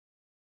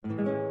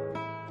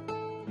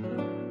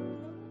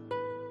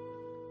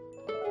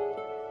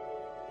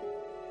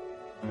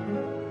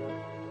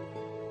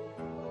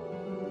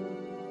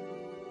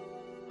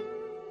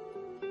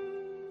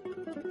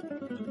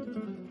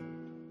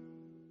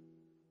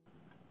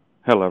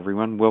Hello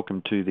everyone,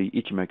 welcome to the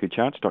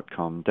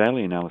Ichimoku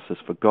daily analysis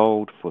for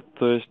gold for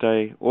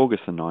Thursday,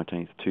 August the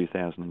 19th,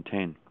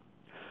 2010.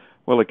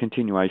 Well, a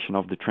continuation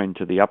of the trend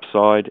to the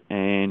upside,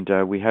 and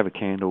we have a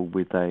candle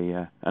with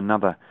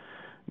another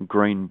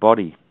green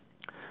body.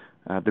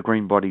 The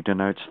green body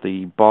denotes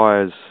the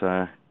buyers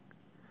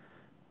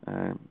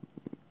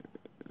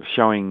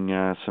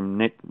showing some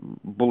net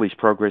bullish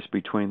progress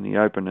between the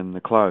open and the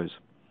close,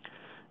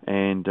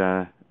 and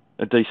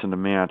a decent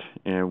amount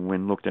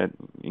when looked at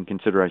in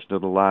consideration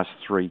of the last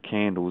three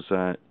candles,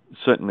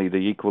 certainly the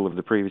equal of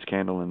the previous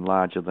candle and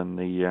larger than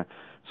the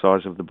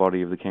size of the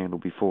body of the candle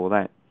before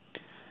that.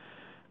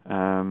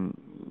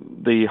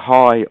 The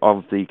high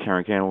of the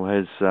current candle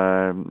has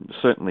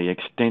certainly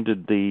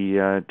extended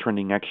the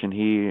trending action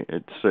here.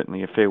 It's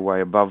certainly a fair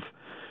way above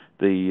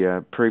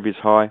the previous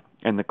high,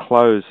 and the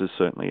close is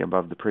certainly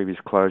above the previous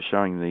close,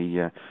 showing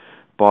the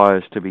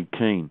buyers to be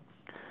keen.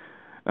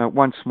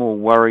 One small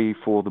worry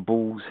for the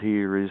bulls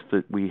here is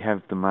that we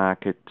have the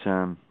market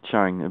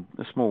showing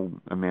a small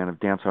amount of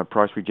downside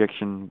price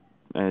rejection,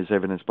 as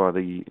evidenced by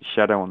the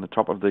shadow on the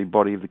top of the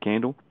body of the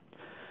candle,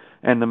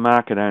 and the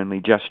market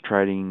only just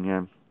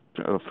trading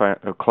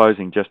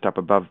closing just up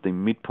above the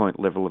midpoint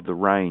level of the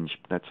range.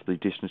 That's the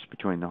distance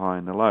between the high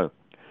and the low.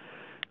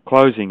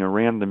 Closing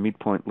around the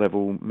midpoint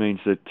level means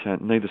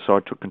that neither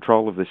side took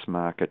control of this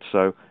market,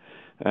 so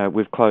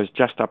we've closed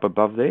just up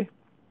above there.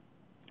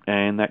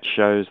 And that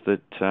shows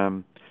that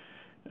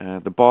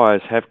the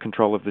buyers have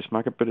control of this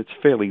market, but it's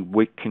fairly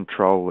weak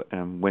control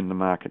when the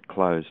market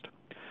closed.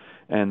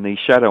 And the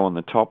shadow on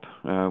the top,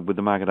 with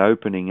the market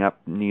opening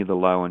up near the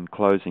low and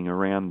closing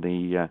around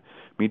the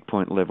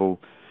midpoint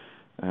level,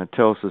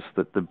 tells us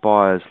that the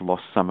buyers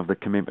lost some of the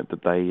commitment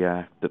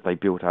that they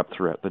built up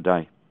throughout the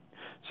day.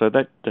 So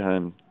that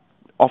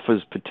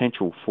offers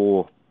potential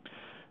for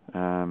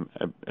a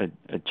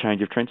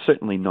change of trend.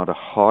 Certainly not a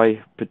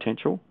high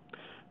potential.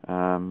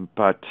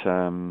 But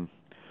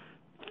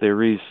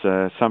there is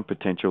some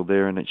potential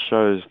there, and it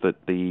shows that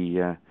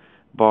the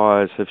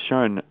buyers have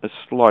shown a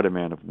slight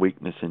amount of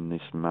weakness in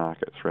this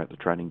market throughout the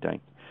trading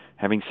day.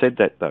 Having said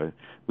that, though,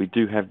 we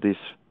do have this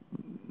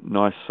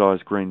nice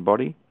sized green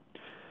body,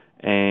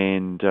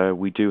 and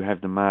we do have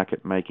the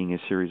market making a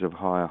series of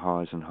higher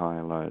highs and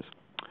higher lows.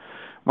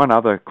 One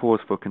other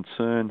cause for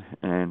concern,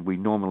 and we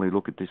normally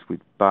look at this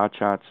with bar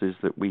charts, is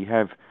that we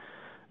have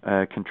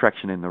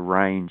contraction in the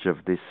range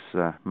of this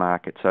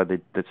market. So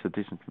that's the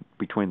distance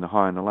between the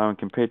high and the low, and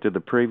compared to the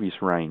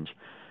previous range,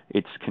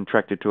 it's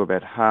contracted to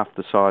about half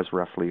the size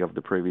roughly of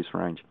the previous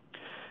range.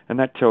 And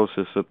that tells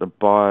us that the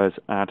buyers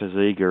aren't as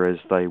eager as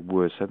they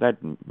were, so that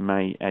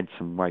may add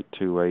some weight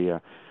to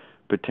a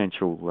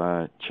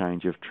potential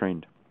change of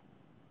trend.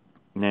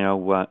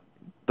 Now,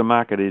 the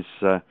market is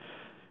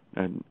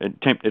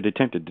it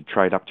attempted to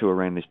trade up to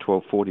around this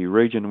 1240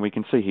 region, and we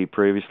can see here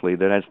previously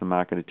that as the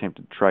market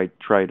attempted to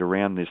trade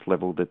around this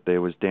level, that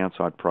there was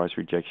downside price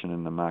rejection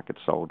and the market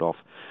sold off.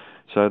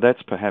 So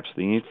that's perhaps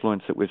the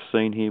influence that we've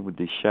seen here with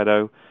this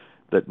shadow,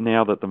 that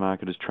now that the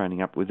market is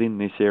trading up within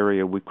this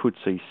area, we could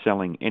see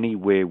selling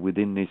anywhere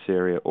within this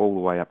area all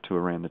the way up to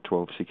around the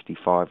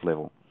 1265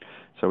 level.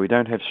 So we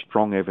don't have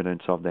strong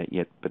evidence of that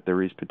yet, but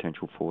there is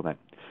potential for that.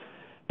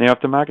 Now, if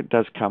the market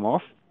does come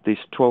off this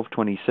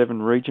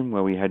 1227 region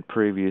where we had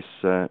previous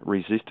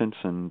resistance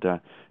and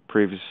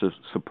previous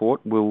support,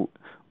 will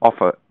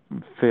offer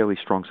fairly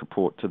strong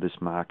support to this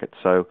market.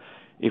 So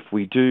if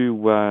we do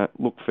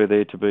look for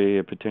there to be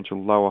a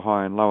potential lower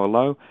high and lower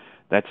low,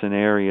 that's an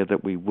area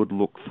that we would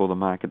look for the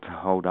market to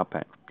hold up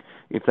at.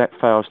 If that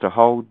fails to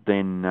hold,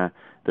 then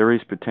there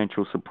is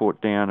potential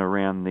support down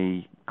around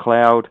the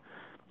cloud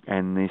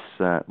and this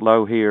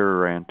low here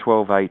around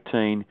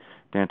 1218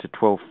 down to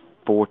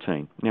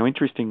 1214. Now,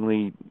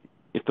 interestingly,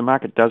 if the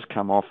market does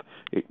come off,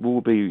 it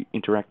will be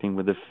interacting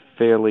with a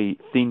fairly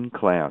thin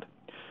cloud,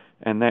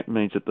 and that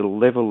means that the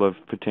level of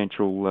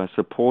potential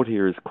support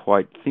here is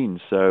quite thin.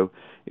 So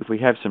if we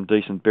have some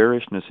decent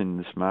bearishness in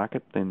this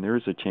market, then there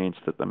is a chance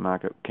that the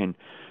market can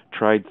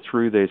trade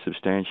through there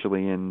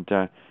substantially and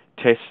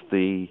test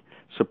the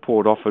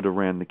support offered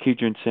around the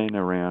Kijun-sen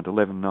around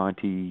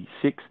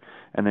 1196,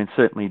 and then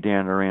certainly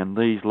down around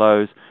these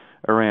lows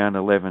around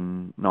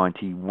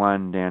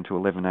 1191 down to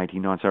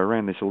 1189. So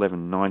around this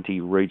 1190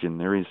 region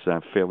there is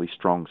fairly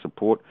strong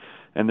support,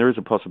 and there is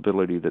a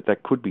possibility that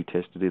that could be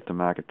tested if the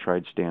market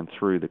trades down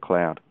through the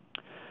cloud.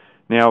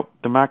 Now,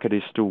 the market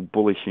is still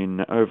bullish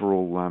in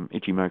overall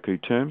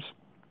Ichimoku terms.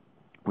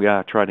 We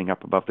are trading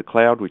up above the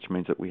cloud, which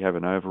means that we have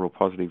an overall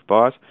positive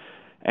bias,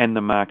 and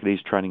the market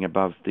is trading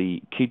above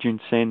the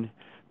Kijun-sen,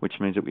 which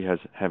means that we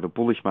have a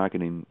bullish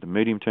market in the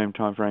medium-term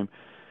time frame,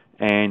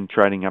 and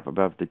trading up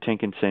above the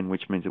Tenkan-sen,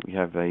 which means that we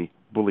have a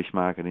bullish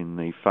market in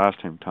the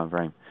fast-term time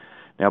frame.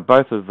 Now,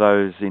 both of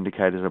those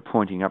indicators are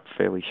pointing up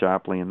fairly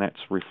sharply, and that's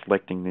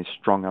reflecting this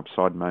strong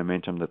upside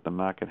momentum that the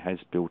market has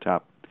built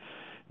up.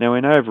 Now,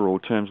 in overall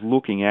terms,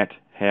 looking at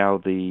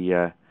how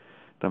the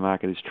the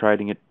market is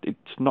trading. It's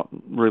not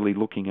really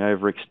looking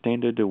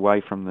overextended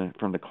away from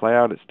the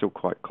cloud. It's still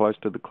quite close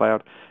to the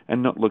cloud,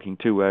 and not looking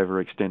too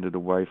overextended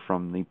away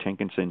from the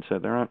Tenkan-sen. So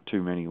there aren't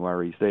too many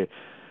worries there.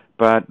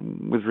 But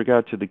with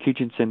regard to the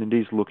Kijun-sen, it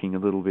is looking a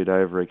little bit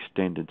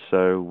overextended.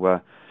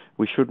 So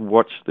we should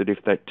watch that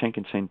if that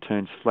Tenkan-sen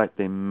turns flat,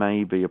 there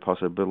may be a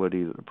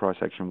possibility that the price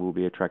action will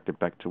be attracted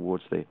back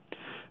towards there.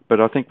 But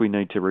I think we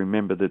need to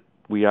remember that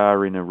we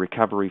are in a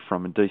recovery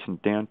from a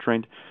decent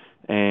downtrend,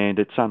 and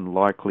it's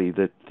unlikely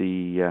that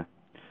the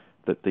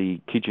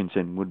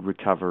Kijun-sen would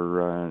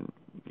recover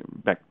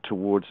back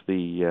towards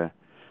the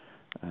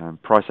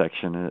price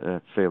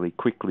action fairly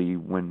quickly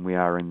when we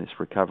are in this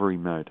recovery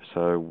mode.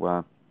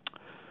 So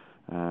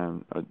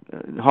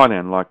highly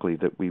unlikely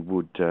that we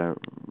would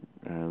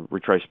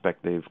retrace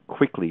back there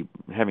quickly.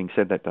 Having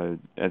said that, though,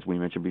 as we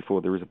mentioned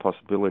before, there is a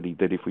possibility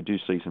that if we do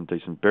see some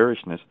decent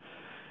bearishness,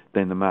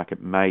 then the market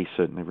may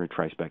certainly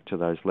retrace back to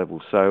those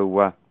levels.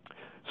 So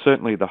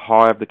certainly the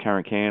high of the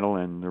current candle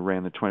and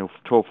around the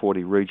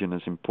 1240 region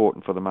is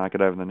important for the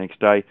market over the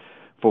next day,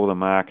 for the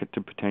market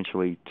to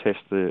potentially test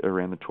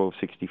around the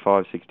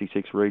 1265,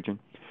 66 region,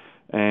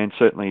 and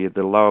certainly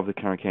the low of the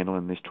current candle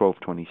in this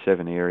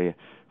 1227 area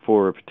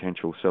for a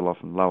potential sell-off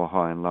and lower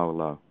high and lower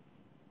low.